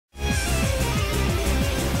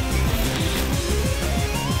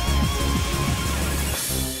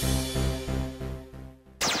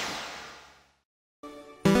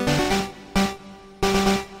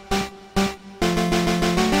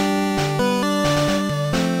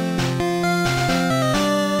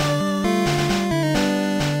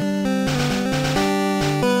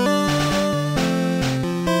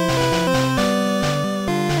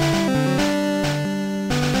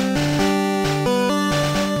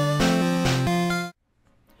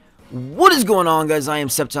What is going on, guys? I am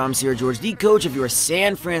SceptileMC here, George, the coach of your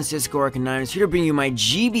San Francisco Arcaniners, here to bring you my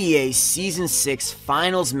GBA Season 6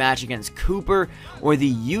 Finals match against Kooper, or the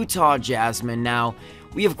Utah Jasmine. Now,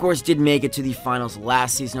 we of course did make it to the finals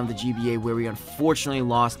last season of the GBA, where we unfortunately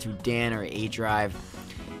lost to Dan or A-Drive.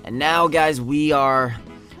 And now, guys, we're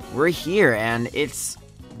here, and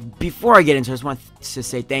before I get into it, I just want to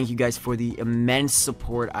say thank you guys for the immense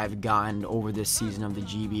support I've gotten over this season of the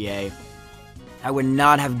GBA. I would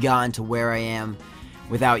not have gotten to where I am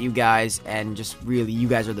without you guys, and just really, you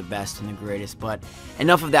guys are the best and the greatest. But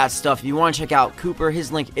enough of that stuff. If you want to check out Kooper,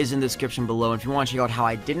 his link is in the description below. And if you want to check out how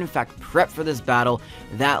I did in fact prep for this battle,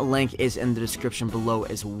 that link is in the description below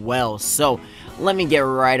as well. So let me get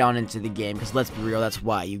right on into the game, because let's be real, that's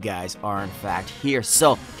why you guys are in fact here.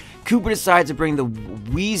 So Kooper decides to bring the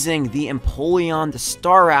Weezing, the Empoleon, the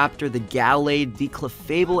Staraptor, the Gallade, the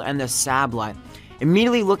Clefable, and the Sableye.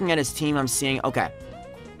 Immediately looking at his team, I'm seeing, okay,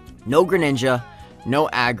 no Greninja, no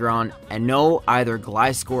Aggron, and no either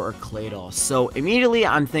Gliscor or Claydol. So immediately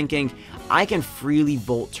I'm thinking I can freely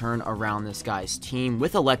Volt Turn around this guy's team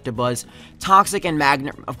with Electabuzz, Toxic, and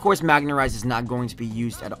of course, Magnerize is not going to be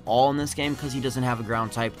used at all in this game because he doesn't have a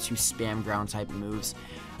ground type to spam ground type moves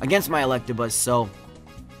against my Electabuzz. So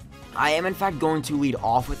I am in fact going to lead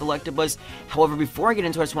off with Electabuzz. However, before I get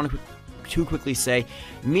into it, I just want to quickly say,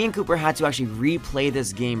 me and Kooper had to actually replay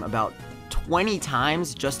this game about 20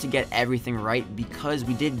 times just to get everything right, because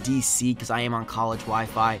we did DC, because I am on college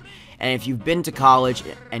Wi-Fi, and if you've been to college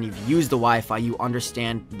and you've used the Wi-Fi, you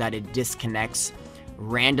understand that it disconnects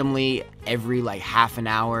randomly every like half an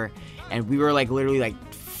hour, and we were like literally like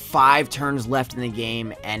 5 turns left in the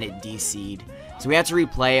game and it DC'd. So we had to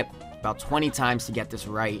replay it about 20 times to get this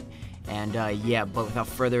right, and yeah, but without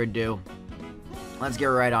further ado, let's get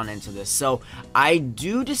right on into this. So I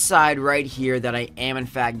do decide right here that I am in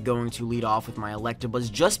fact going to lead off with my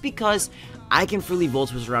Electabuzz, just because I can freely Volt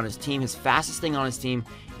Switch around his team. His fastest thing on his team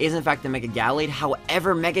is in fact the Mega Gallade.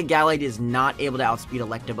 However, Mega Gallade is not able to outspeed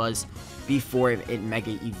Electabuzz before it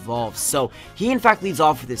Mega Evolves. So he in fact leads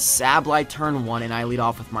off with his Sableye turn 1, and I lead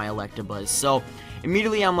off with my Electabuzz. So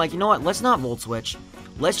immediately I'm like, you know what, let's not Volt Switch.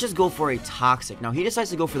 Let's just go for a Toxic. Now, he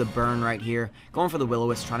decides to go for the Burn right here. Going for the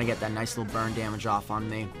Will-O-Wisp, trying to get that nice little burn damage off on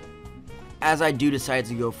me. As I do decide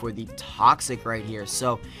to go for the Toxic right here.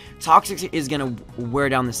 So, Toxic is going to wear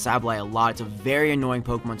down the Sableye a lot. It's a very annoying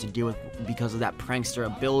Pokemon to deal with because of that Prankster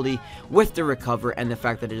ability with the Recover and the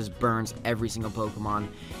fact that it just burns every single Pokemon.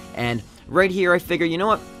 And right here, I figure, you know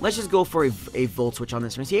what? Let's just go for a Volt Switch on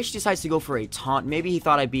this one. He actually decides to go for a Taunt. Maybe he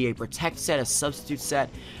thought I'd be a Protect set, a Substitute set.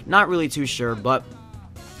 Not really too sure, but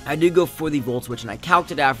I did go for the Volt Switch, and I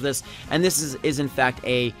calced it after this, and this is in fact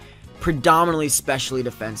a predominantly specially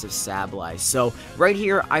defensive Sableye. So right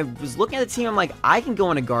here, I was looking at the team, I'm like, I can go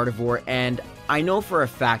into Gardevoir, and I know for a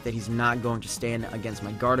fact that he's not going to stand against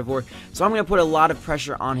my Gardevoir, so I'm going to put a lot of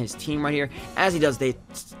pressure on his team right here. As he does, they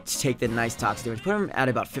take the nice Toxic damage, put him at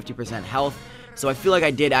about 50% health, so I feel like I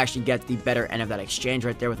did actually get the better end of that exchange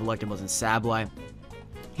right there with Electabuzz and Sableye.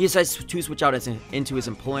 He decides to switch out into his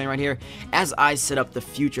Empoleon right here as I set up the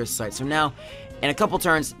Future Sight. So now, in a couple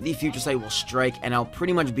turns, the Future Sight will strike, and I'll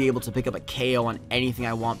pretty much be able to pick up a KO on anything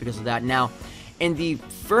I want because of that. Now, in the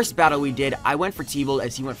first battle we did, I went for T-Bolt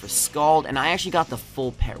as he went for Scald, and I actually got the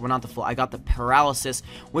I got the Paralysis,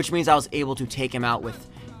 which means I was able to take him out with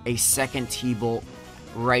a second T-Bolt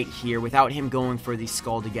right here without him going for the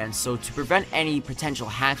Scald again. So to prevent any potential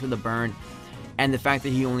hacks with the Burn, and the fact that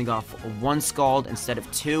he only got 1 Scald instead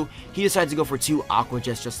of 2, he decides to go for 2 Aqua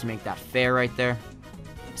Jets just to make that fair right there,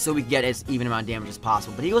 so we can get as even amount of damage as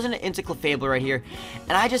possible. But he goes into Clefable right here,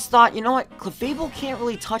 and I just thought, you know what, Clefable can't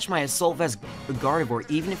really touch my Assault Vest Gardevoir,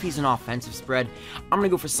 even if he's an offensive spread. I'm going to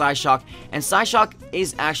go for Psyshock, and Psyshock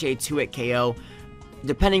is actually a 2-hit KO,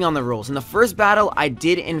 depending on the rolls. In the first battle, I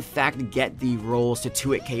did in fact get the rolls to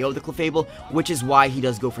 2-hit KO the Clefable, which is why he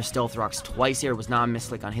does go for Stealth Rocks twice here. It was not a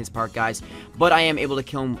misclick on his part, guys, but I am able to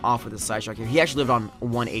kill him off with a Psyshock here. He actually lived on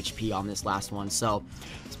 1 HP on this last one, so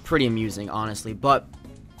it's pretty amusing, honestly. But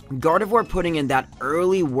Gardevoir putting in that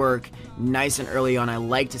early work nice and early on. I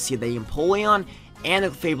like to see the Empoleon and the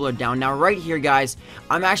Clefable are down. Now, right here, guys,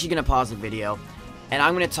 I'm actually going to pause the video, and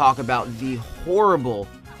I'm going to talk about the horrible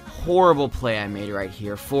play I made right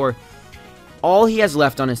here. For all he has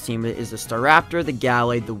left on his team is the Staraptor, the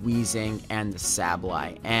Gallade, the Weezing, and the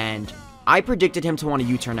Sableye. And I predicted him to want to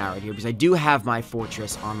U-turn out right here because I do have my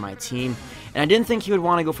Fortress on my team. And I didn't think he would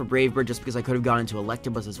want to go for Brave Bird just because I could have gone into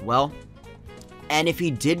Electabuzz as well. And if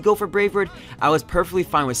he did go for Brave Bird, I was perfectly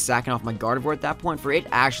fine with sacking off my Gardevoir at that point, for it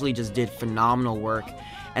actually just did phenomenal work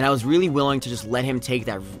and I was really willing to just let him take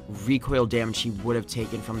that recoil damage he would have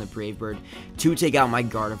taken from the Brave Bird to take out my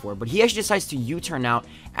Gardevoir. But he actually decides to U-turn out,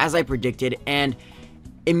 as I predicted, and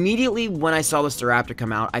immediately when I saw the Staraptor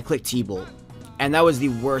come out, I clicked T-Bolt, and that was the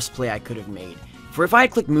worst play I could have made. For if I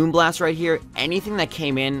had clicked Moonblast right here, anything that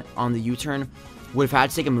came in on the U-turn would have had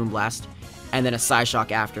to take a Moonblast, and then a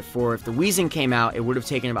Psyshock after. For if the Weezing came out, it would have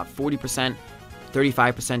taken about 40%,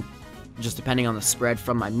 35%, just depending on the spread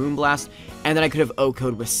from my Moonblast, and then I could have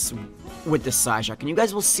O-Code with the Psyshock. And you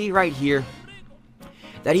guys will see right here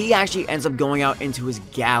that he actually ends up going out into his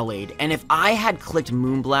Gallade, and if I had clicked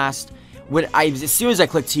Moonblast, as soon as I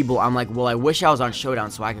clicked T-Bolt, I'm like, well, I wish I was on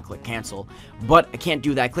Showdown so I could click Cancel, but I can't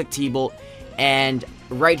do that. I click T-Bolt, and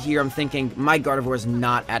right here I'm thinking my Gardevoir is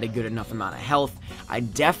not at a good enough amount of health. I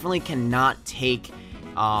definitely cannot take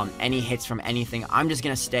any hits from anything. I'm just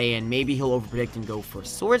going to stay in. Maybe he'll overpredict and go for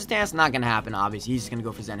Swords Dance. Not going to happen, obviously. He's just going to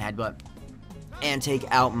go for Zen Headbutt and take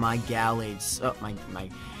out my Gallades. Oh,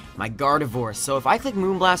 my Gardevoir. So if I click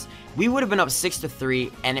Moonblast, we would have been up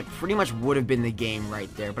 6-3, and it pretty much would have been the game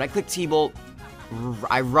right there. But I clicked T-Bolt.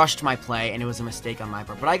 I rushed my play, and it was a mistake on my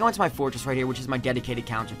part. But I go into my Fortress right here, which is my dedicated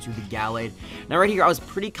counter to the Gallade. Now right here, I was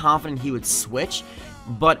pretty confident he would switch,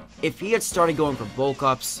 but if he had started going for Bulk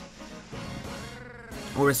Ups,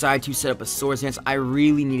 or decided to set up a Swords Dance, I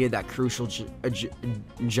really needed that crucial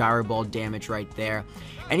Gyro Ball damage right there.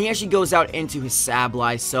 And he actually goes out into his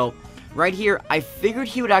Sableye, so right here, I figured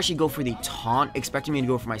he would actually go for the Taunt, expecting me to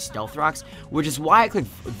go for my Stealth Rocks, which is why I clicked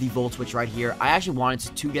the Volt Switch right here. I actually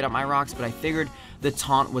wanted to get up my Rocks, but I figured the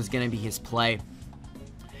Taunt was going to be his play.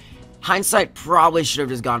 Hindsight, probably should have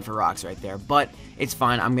just gone for Rocks right there, but it's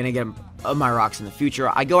fine. I'm going to get my Rocks in the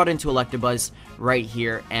future. I go out into Electabuzz right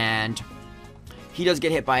here, and he does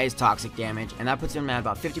get hit by his Toxic damage, and that puts him at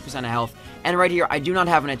about 50% of health. And right here, I do not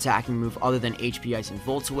have an attacking move other than HP Ice and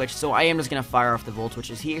Volt Switch, so I am just going to fire off the Volt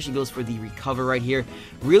Switch as he actually goes for the Recover right here,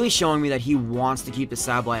 really showing me that he wants to keep the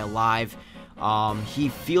Sableye alive. He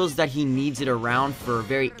feels that he needs it around for a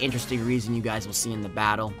very interesting reason you guys will see in the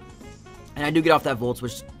battle. And I do get off that Volt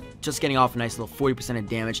Switch, just getting off a nice little 40% of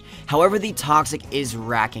damage. However, the Toxic is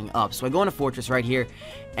racking up. So I go into Fortress right here,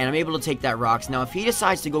 and I'm able to take that Rocks. Now, if he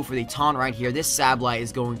decides to go for the Taunt right here, this Sableye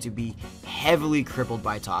is going to be heavily crippled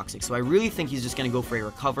by Toxic. So I really think he's just going to go for a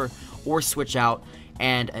Recover or switch out.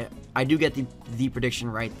 And I do get the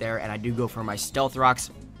prediction right there, and I do go for my Stealth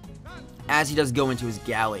Rocks as he does go into his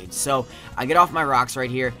Gallade. So I get off my Rocks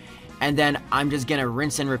right here, and then I'm just going to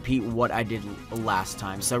rinse and repeat what I did last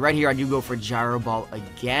time. So right here, I do go for Gyro Ball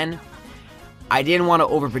again. I didn't want to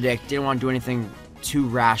overpredict, didn't want to do anything too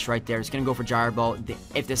rash right there. Just going to go for Gyro Ball.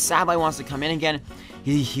 If the Sableye wants to come in again,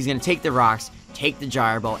 he's going to take the Rocks, take the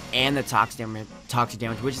Gyro Ball, and the Toxic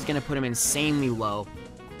damage, which is going to put him insanely low.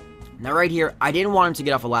 Now right here, I didn't want him to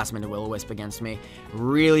get off a last minute Will-O-Wisp against me.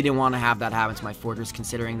 Really didn't want to have that happen to my Fortress,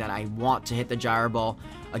 considering that I want to hit the Gyro Ball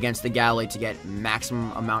against the Gallade to get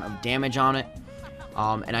maximum amount of damage on it.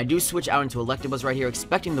 And I do switch out into Electabuzz right here,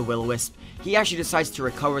 expecting the Will-O-Wisp. He actually decides to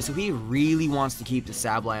recover, so he really wants to keep the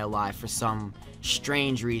Sableye alive for some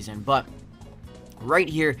strange reason. But right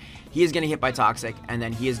here, he is going to hit by Toxic, and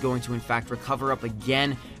then he is going to, in fact, recover up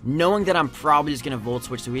again, knowing that I'm probably just going to Volt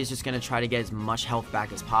Switch, so he's just going to try to get as much health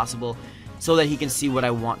back as possible so that he can see what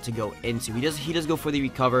I want to go into. He does go for the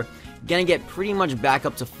Recover, going to get pretty much back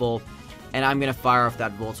up to full, and I'm going to fire off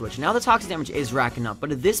that Volt Switch. Now the Toxic damage is racking up,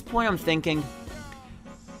 but at this point I'm thinking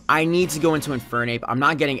I need to go into Infernape. I'm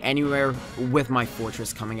not getting anywhere with my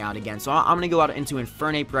Fortress coming out again, so I'm going to go out into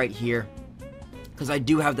Infernape right here, because I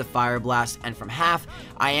do have the Fire Blast, and from half,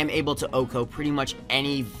 I am able to OHKO pretty much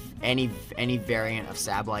any variant of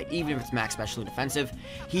Sableye, even if it's max specially defensive.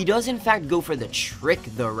 He does, in fact, go for the Trick,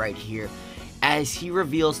 though, right here, as he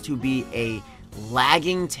reveals to be a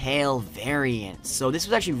Lagging Tail variant. So this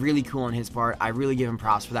was actually really cool on his part. I really give him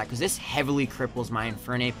props for that, because this heavily cripples my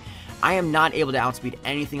Infernape. I am not able to outspeed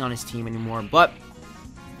anything on his team anymore, but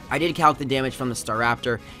I did calc the damage from the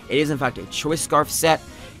Staraptor. It is, in fact, a Choice Scarf set,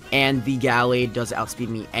 and the Gallade does outspeed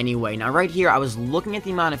me anyway. Now, right here, I was looking at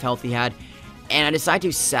the amount of health he had, and I decided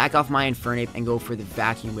to sack off my Infernape and go for the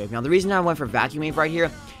Vacuum Wave. Now, the reason I went for Vacuum Wave right here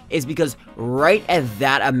is because right at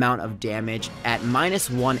that amount of damage, at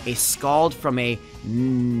 -1, a Scald from a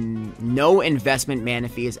no investment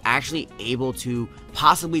Manaphy is actually able to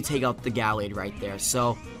possibly take out the Gallade right there.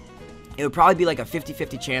 So it would probably be like a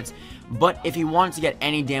 50-50 chance, but if he wanted to get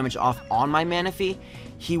any damage off on my Manaphy,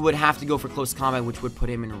 he would have to go for Close Combat, which would put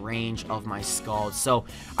him in range of my Scald. So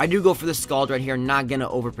I do go for the Scald right here, not going to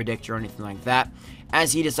overpredict or anything like that,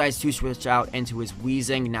 as he decides to switch out into his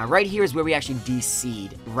Weezing. Now right here is where we actually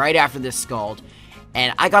de-seed, right after this Scald.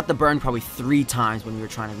 And I got the burn probably 3 times when we were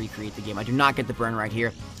trying to recreate the game. I do not get the burn right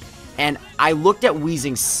here. And I looked at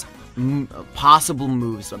Weezing's possible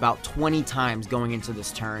moves about 20 times going into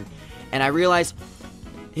this turn. And I realized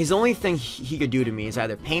his only thing he could do to me is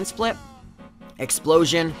either Pain Split,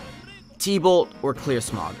 Explosion, T-Bolt, or Clear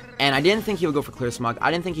Smog. And I didn't think he would go for Clear Smog. I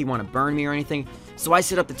didn't think he'd want to burn me or anything. So I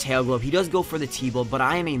set up the Tail Globe. He does go for the T-Bolt, but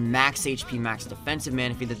I am a max HP, max defensive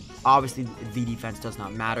Manaphy. That obviously the defense does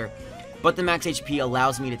not matter. But the max HP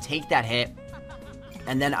allows me to take that hit,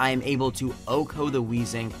 and then I am able to OHKO the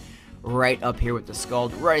Weezing right up here with the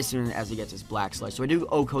Scald, right as soon as he gets his Black Sludge. So I do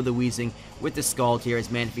OHKO the Weezing with the Scald here, as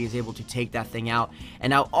Manaphy is able to take that thing out.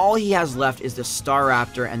 And now all he has left is the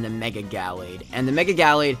Staraptor and the Mega Gallade. And the Mega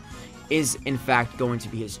Gallade is, in fact, going to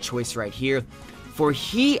be his choice right here. For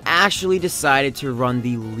he actually decided to run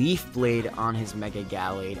the Leaf Blade on his Mega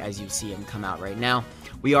Gallade, as you see him come out right now.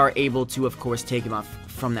 We are able to, of course, take him off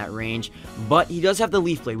from that range, but he does have the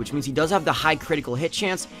Leaf Blade, which means he does have the high critical hit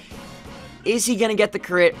chance. Is he going to get the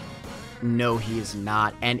crit? No, he is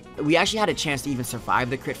not, and we actually had a chance to even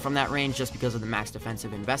survive the crit from that range just because of the max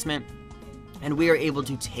defensive investment, and we are able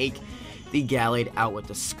to take the Gallade out with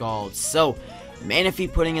the Scald. So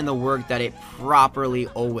Manaphy putting in the work that it properly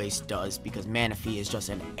always does, because Manaphy is just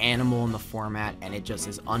an animal in the format, and it just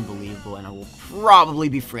is unbelievable, and I will probably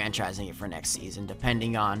be franchising it for next season,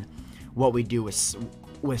 depending on what we do with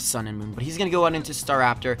Sun and Moon. But he's going to go out into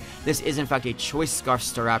Staraptor. This is, in fact, a Choice Scarf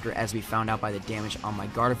Staraptor, as we found out by the damage on my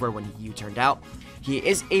Gardevoir when he U-turned out. He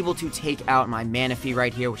is able to take out my Manaphy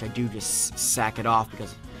right here, which I do just sack it off,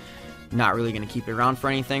 because I'm not really going to keep it around for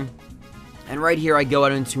anything. And right here, I go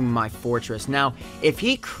out into my Fortress. Now, if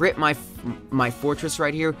he crit my Fortress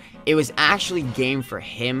right here, it was actually game for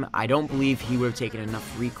him. I don't believe he would have taken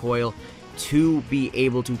enough recoil to be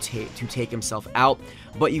able to take himself out.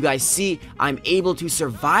 But you guys see, I'm able to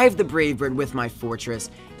survive the Brave Bird with my Fortress,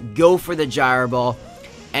 go for the Gyro Ball,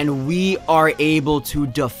 and we are able to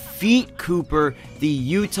defeat Kooper, the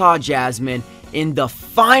Utah Jasmine, in the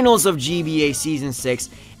finals of GBA Season 6,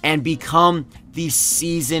 and become the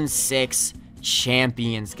Season 6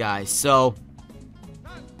 champions, guys. So,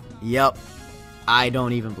 yep, I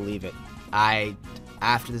don't even believe it.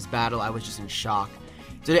 After this battle, I was just in shock.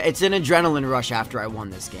 So it's an adrenaline rush after I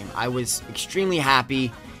won this game. I was extremely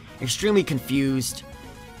happy, extremely confused,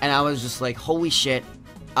 and I was just like, holy shit,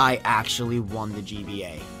 I actually won the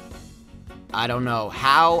GBA. I don't know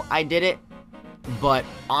how I did it, but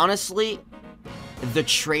honestly, the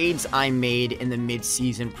trades I made in the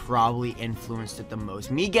mid-season probably influenced it the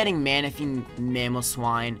most. Me getting Manaphy,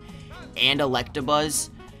 Mamoswine, and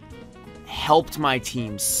Electabuzz helped my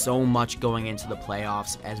team so much going into the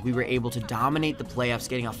playoffs, as we were able to dominate the playoffs,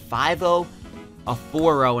 getting a 5-0, a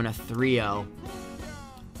 4-0, and a 3-0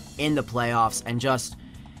 in the playoffs. And just,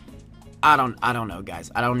 I don't know, guys.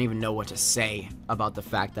 I don't even know what to say about the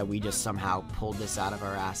fact that we just somehow pulled this out of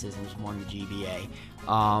our asses and just won the GBA.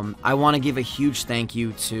 I want to give a huge thank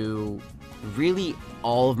you to really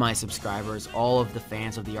all of my subscribers, all of the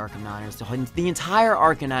fans of the Arcaniners, the entire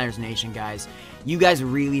Arcaniners Nation, guys. You guys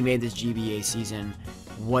really made this GBA season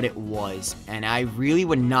what it was, and I really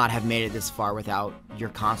would not have made it this far without your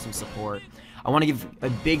constant support. I want to give a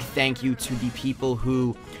big thank you to the people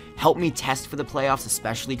who helped me test for the playoffs,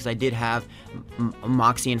 especially because I did have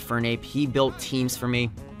Moxie and Fernape. He built teams for me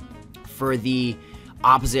for the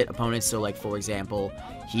opposite opponents. So, like, for example,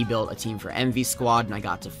 he built a team for MV Squad, and I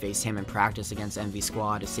got to face him in practice against MV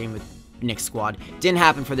Squad. The same with Nick's Squad. Didn't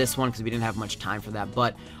happen for this one because we didn't have much time for that.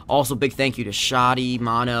 But also, big thank you to Shoddy,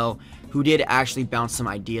 Mono, who did actually bounce some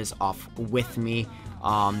ideas off with me.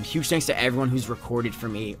 Huge thanks to everyone who's recorded for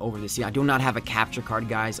me over this season. I do not have a capture card,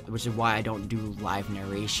 guys, which is why I don't do live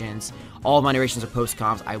narrations. All of my narrations are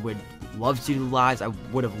post-comms. I would love to do lives. I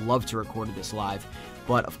would have loved to record this live,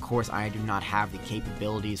 but of course I do not have the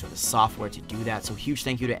capabilities or the software to do that. So huge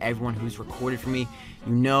thank you to everyone who's recorded for me.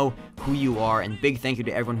 You know who you are, and big thank you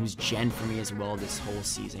to everyone who's genned for me as well this whole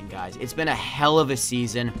season, guys. It's been a hell of a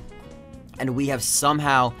season, and we have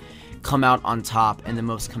somehow come out on top in the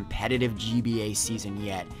most competitive GBA season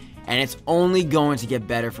yet, and it's only going to get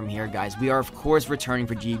better from here, guys. We are, of course, returning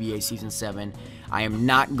for GBA Season 7. I am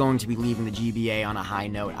not going to be leaving the GBA on a high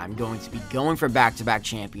note. I'm going to be going for back-to-back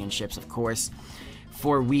championships, of course,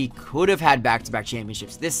 for we could have had back-to-back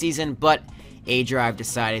championships this season, but A-Drive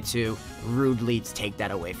decided to rudely take that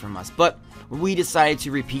away from us. But we decided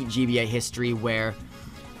to repeat GBA history, where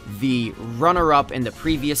the runner-up in the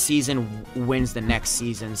previous season wins the next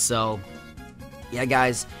season. So, yeah,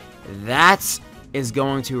 guys, that is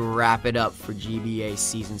going to wrap it up for GBA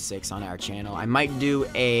Season 6 on our channel. I might do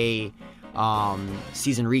a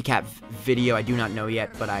season recap video. I do not know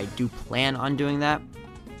yet, but I do plan on doing that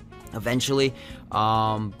eventually.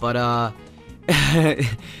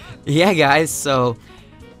 Yeah, guys, so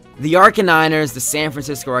the Arcaniners, the San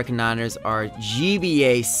Francisco Arcaniners, are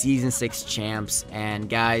GBA Season 6 champs, and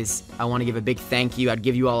guys, I want to give a big thank you. I'd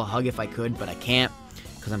give you all a hug if I could, but I can't,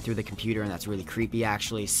 because I'm through the computer, and that's really creepy,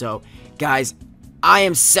 actually. So, guys, I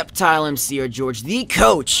am SceptileMC, or George, the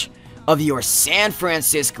coach of your San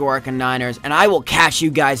Francisco Arcaniners, and I will catch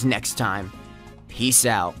you guys next time. Peace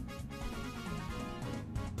out.